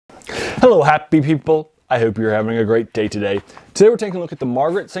Hello, happy people. I hope you're having a great day today. Today we're taking a look at the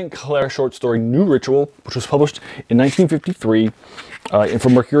Margaret St. Clair short story New Ritual, which was published in 1953 and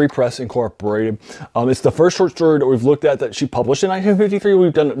from Mercury Press Incorporated. It's the first short story that we've looked at that she published in 1953.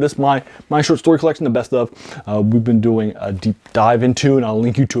 We've done this, my short story collection, the best of. We've been doing a deep dive into, and I'll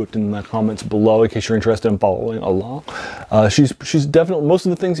link you to it in the comments below in case you're interested in following along. She's definitely, most of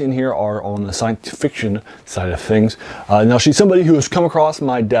the things in here are on the science fiction side of things. Now she's somebody who has come across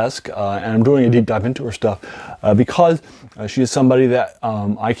my desk, and I'm doing a deep dive into her stuff because she is somebody that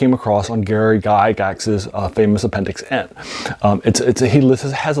I came across on Gary Gygax's famous Appendix N. He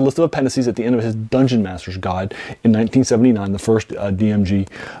has a list of appendices at the end of his Dungeon Master's Guide in 1979, the first DMG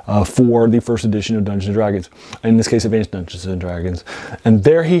for the first edition of Dungeons & Dragons, in this case Advanced Dungeons & Dragons. And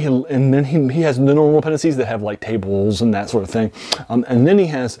there he has the normal appendices that have like tables and that sort of thing. And then he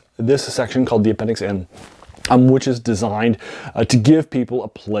has this section called the Appendix N, which is designed to give people a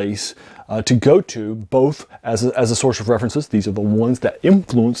place to go to, both as a source of references. These are the ones that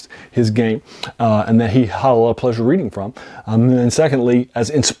influenced his game and that he had a lot of pleasure reading from. And secondly, as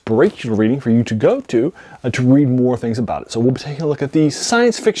inspirational reading for you to go to read more things about it. So we'll be taking a look at the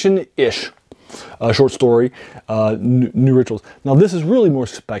science fiction-ish short story, New Rituals. Now this is really more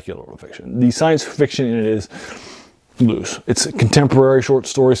speculative fiction. The science fiction in it is loose. It's a contemporary short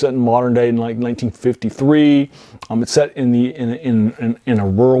story set in modern day in like 1953. It's set in a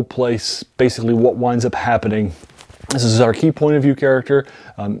rural place. Basically what winds up happening, this is our key point of view character,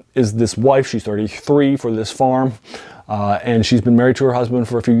 is this wife. She's 33 for this farm. And she's been married to her husband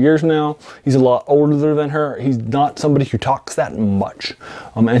for a few years now. He's a lot older than her. He's not somebody who talks that much.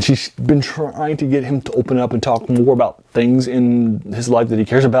 And she's been trying to get him to open up and talk more about things in his life that he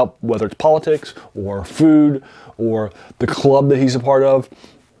cares about, whether it's politics or food or the club that he's a part of.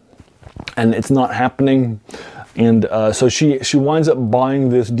 And it's not happening. And so she winds up buying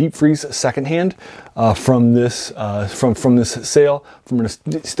this deep freeze secondhand from this sale, from an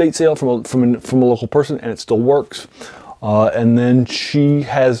estate sale from a local person, and it still works. And then she's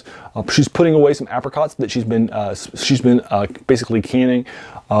putting away some apricots that she's been basically canning,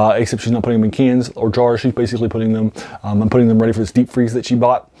 except she's not putting them in cans or jars. She's basically putting them ready for this deep freeze that she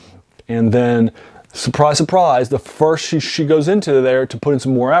bought. And then, surprise, surprise, the first she goes into there to put in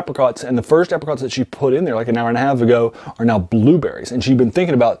some more apricots, and the first apricots that she put in there like an hour and a half ago are now blueberries. And she'd been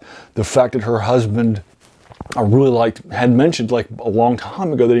thinking about the fact that her husband had mentioned like a long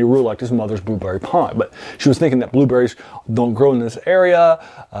time ago that he really liked his mother's blueberry pie, but she was thinking that blueberries don't grow in this area.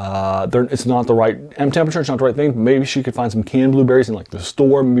 It's not the right temperature, it's not the right thing. Maybe she could find some canned blueberries in like the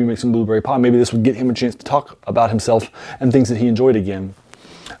store, maybe make some blueberry pie. Maybe this would get him a chance to talk about himself and things that he enjoyed again.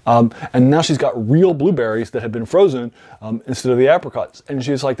 And now she's got real blueberries that have been frozen instead of the apricots. And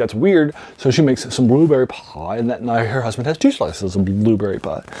she's like, that's weird. So she makes some blueberry pie, and that night her husband has 2 slices of blueberry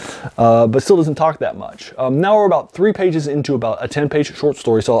pie, but still doesn't talk that much. Now we're about 3 pages into about a 10-page short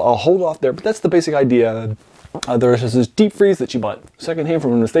story, so I'll hold off there, but that's the basic idea. There's this deep freeze that she bought secondhand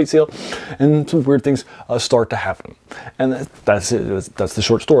from an estate sale, and some weird things start to happen. And that's it. That's the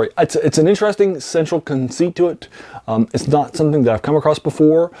short story. It's an interesting central conceit to it. It's not something that I've come across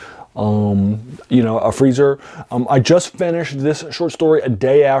before. You know, a freezer. I just finished this short story a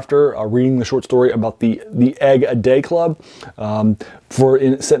day after reading the short story about the Egg a Day Club,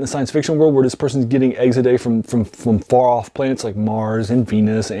 set in a science fiction world where this person's getting eggs a day from far off planets like Mars and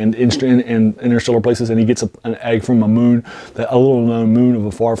Venus and interstellar places, and he gets an egg from a moon, a little known moon of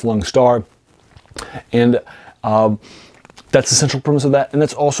a far flung star, and that's the central premise of that, and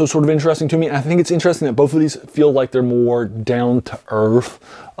that's also sort of interesting to me. And I think it's interesting that both of these feel like they're more down-to-earth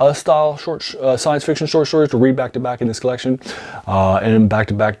style science fiction short stories to read back-to-back in this collection. And in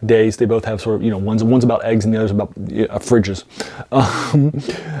back-to-back days, they both have sort of, you know, one's about eggs and the other's about fridges.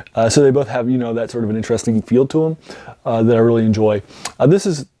 So they both have, you know, that sort of an interesting feel to them that I really enjoy. This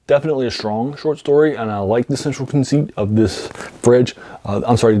is definitely a strong short story, and I like the central conceit of this fridge.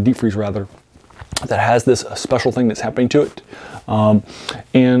 I'm sorry, the deep freeze rather, that has this special thing that's happening to it,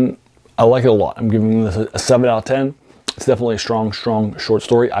 and I like it a lot. I'm giving this a 7 out of 10. It's definitely a strong short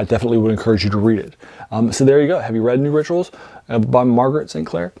story. I definitely would encourage you to read it. So there you go. Have you read New Rituals by Margaret St.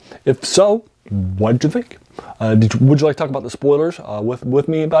 Clair? If so, what did you think? Would you like to talk about the spoilers with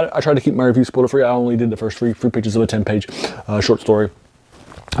me about it? I tried to keep my review spoiler free. I only did the first three pages of a 10-page short story.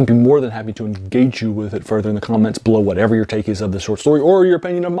 I'd be more than happy to engage you with it further in the comments below, whatever your take is of the short story or your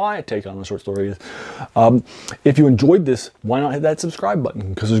opinion of my take on the short story is. If you enjoyed this, why not hit that subscribe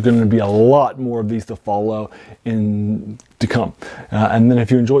button? Because there's going to be a lot more of these to follow to come. And then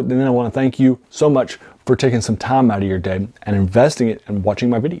if you enjoyed, then I want to thank you so much for taking some time out of your day and investing it and watching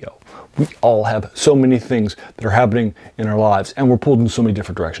my video. We all have so many things that are happening in our lives, and we're pulled in so many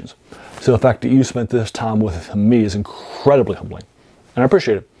different directions. So the fact that you spent this time with me is incredibly humbling. And I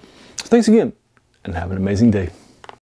appreciate it. So thanks again, and have an amazing day.